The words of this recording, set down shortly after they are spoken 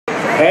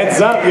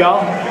Heads up,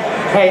 y'all.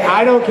 Hey,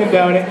 I don't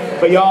condone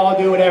it, but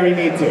y'all do whatever you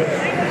need to.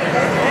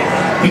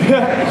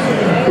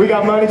 We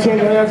got money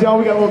changing hands, y'all.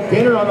 We got a little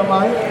dinner on the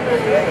line.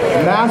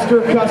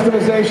 Master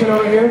customization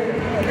over here.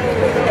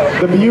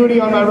 The beauty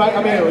on my right.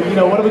 I mean, you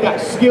know, what do we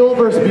got? Skill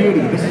versus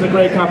beauty. This is a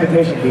great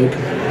competition, dude.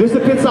 This is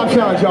the Pit Stop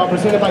Challenge, y'all,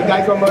 presented by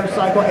Geico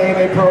Motorcycle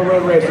AMA Pro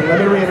Road Racing. Let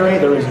me reiterate,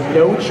 there is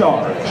no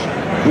charge.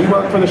 We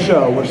work for the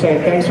show. We're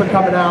saying thanks for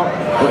coming out.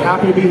 We're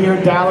happy to be here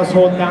in Dallas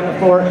holding down the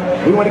fort.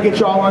 We want to get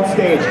you all on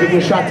stage, give you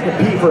a shot to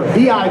compete for a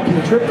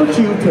VIP trip for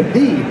two to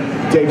the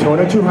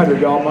Daytona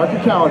 200, y'all. Mark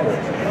your calendar.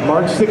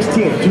 March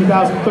 16th,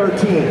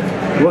 2013.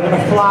 We're going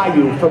to fly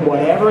you from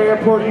whatever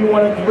airport you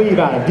want to leave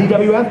out of.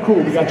 DWF,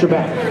 cool, we got your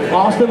back.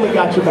 Austin, we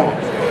got your back.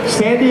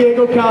 San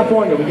Diego,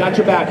 California, we got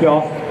your back,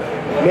 y'all.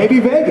 Maybe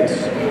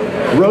Vegas.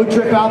 Road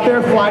trip out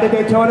there, fly to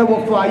Daytona,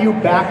 we'll fly you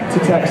back to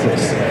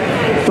Texas.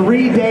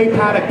 3-day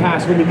paddock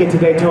pass when you get to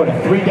Daytona.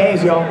 3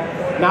 days, y'all.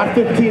 Not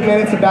 15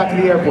 minutes and back to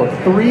the airport.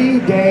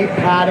 3-day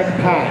paddock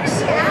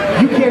pass.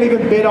 You can't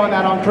even bid on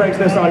that on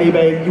Craigslist, on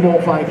eBay. You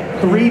won't find it.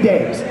 3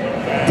 days.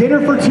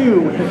 Dinner for two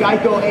with the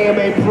Geico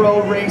AMA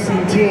Pro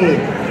Racing team.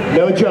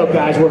 No joke,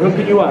 guys. We're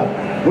hooking you up.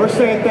 We're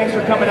saying thanks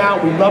for coming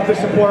out. We love the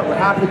support. We're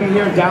happy to be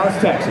here in Dallas,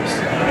 Texas.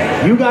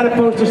 You got to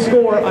post a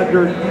score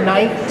under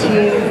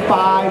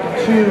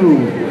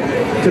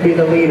 19.52 to be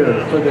the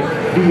leader for the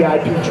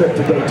VIP trip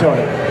to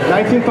Daytona.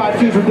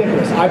 19.52 is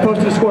ridiculous. I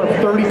posted a score of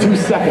 32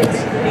 seconds.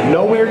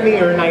 Nowhere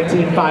near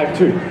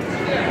 19.52.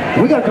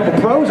 We got a couple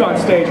pros on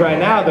stage right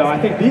now, though. I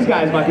think these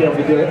guys might be able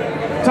to do it.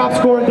 Top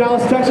score in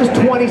Dallas, Texas,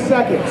 20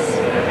 seconds.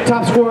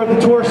 Top score of the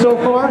tour so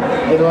far,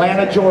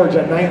 Atlanta,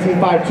 Georgia,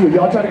 19.52.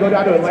 Y'all try to go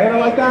down to Atlanta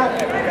like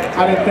that?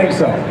 I didn't think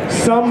so.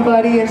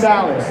 Somebody in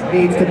Dallas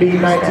needs to beat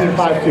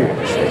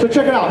 19.52. So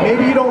check it out.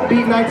 Maybe you don't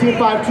beat 19.52,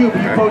 but you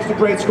post a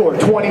great score.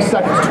 20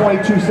 seconds,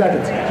 22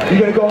 seconds. You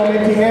gonna go home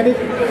empty-handed?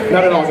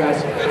 Not at all,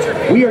 guys.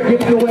 We are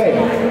giving away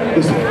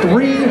this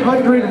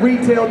 $300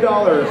 retail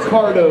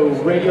Cardo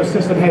radio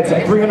system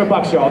headset. 300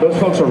 bucks, y'all. Those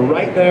folks are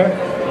right there.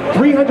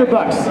 300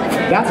 bucks.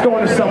 That's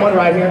going to someone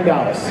right here in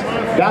Dallas.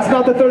 That's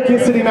not the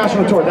 13th City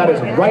National Tour. That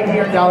is right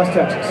here in Dallas,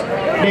 Texas.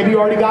 Maybe you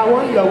already got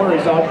one? No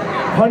worries, dog.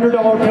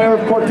 $100 pair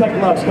of Cortec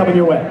gloves coming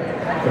your way.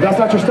 If that's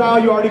not your style,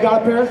 you already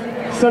got a pair?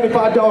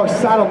 $75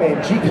 Saddleman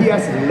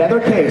GPS leather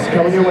case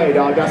coming your way,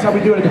 dog. That's how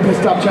we do it at the Pit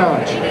Stop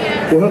Challenge.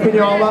 We're hooking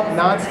you all up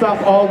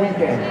non-stop all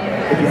weekend.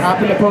 If you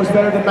happen to post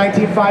better than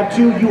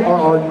 19.52, you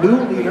are our new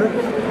leader.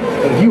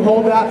 And if you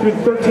hold that through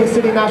the 13th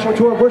City National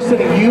Tour, we're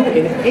sending you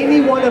and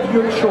any one of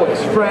your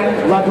choice,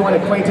 friend, loved one,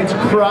 acquaintance,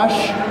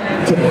 crush,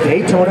 to the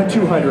Daytona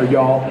 200,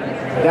 y'all.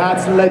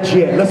 That's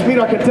legit. Let's meet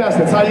our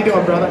contestants. How you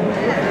doing, brother?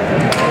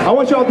 I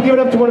want y'all to give it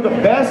up to one of the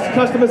best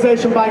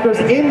customization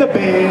bikers in the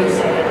biz,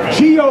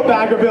 Gio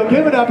Baggerville.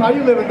 Give it up. How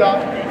you living,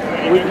 dog?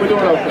 We're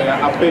doing okay.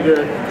 I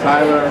figured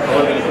Tyler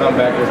wasn't going to come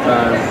back this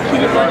time. She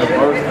didn't learn the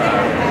first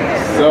time.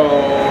 So,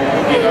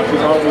 you know, she's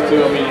hungry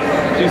too. I mean,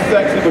 she's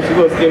sexy, but she's a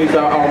little skinny,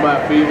 so I don't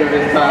mind feeding her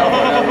this time.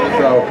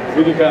 So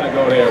we can kind of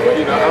go there. But,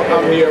 you know,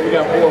 I'm here. We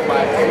got 4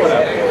 bikes,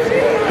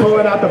 whatever.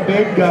 Pulling out the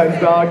big guns,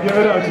 dog. Give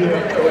it up, Gio.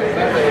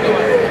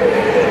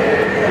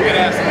 We can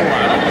ask more.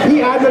 He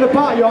adds to the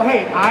pot, y'all.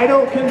 Hey, I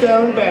don't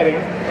condone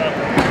betting.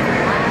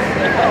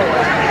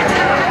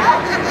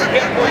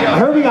 I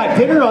heard we got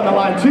dinner on the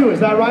line too. Is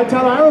that right,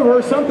 Tyler? I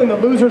overheard something. The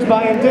losers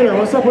buying dinner.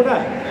 What's up with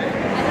that?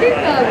 I think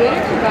the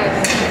winner should buy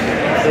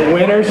dinner. The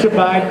winner should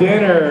buy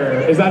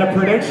dinner. Is that a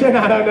prediction?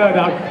 I don't know,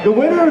 dog. The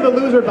winner or the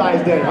loser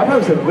buys dinner? I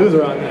probably said the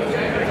loser on this.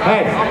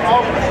 Hey,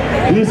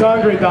 he's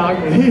hungry, dog.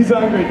 He's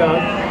hungry,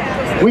 dog.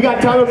 We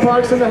got Tyler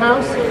Parks in the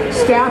house.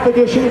 Staff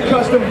edition,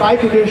 custom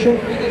bike edition.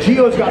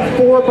 Gio's got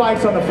 4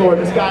 bikes on the floor.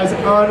 This guy's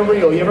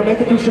unreal. You ever make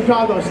it through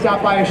Chicago,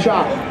 stop by his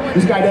shop.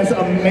 This guy does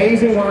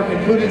amazing work,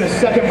 including the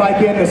second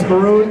bike in, this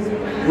maroon.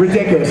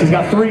 Ridiculous. He's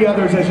got 3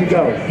 others as you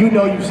go. You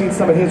know you've seen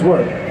some of his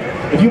work.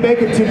 If you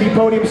make it to the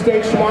podium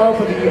stage tomorrow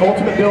for the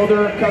Ultimate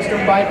Builder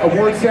Custom Bike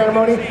Award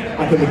Ceremony,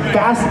 I can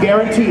fast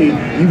guarantee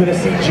you're going to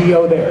see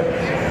Gio there.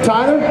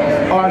 Tyler,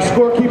 our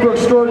scorekeeper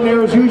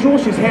extraordinaire as usual.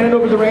 She's handing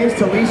over the reins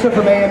to Lisa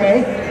from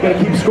AMA. Going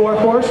to keep score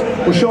for us.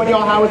 We're showing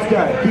y'all how it's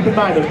done. Keep in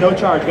mind, there's no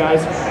charge,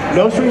 guys.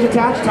 No strings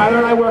attached. Tyler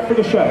and I work for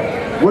the show.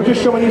 We're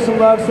just showing you some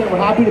love, saying we're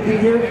happy to be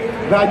here.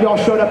 Glad y'all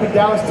showed up in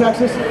Dallas,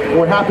 Texas. And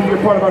we're happy you're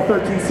part of our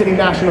 13th City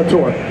National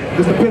Tour.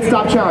 This is the Pit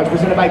Stop Challenge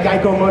presented by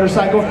Geico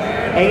Motorcycle,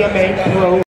 AMA Pro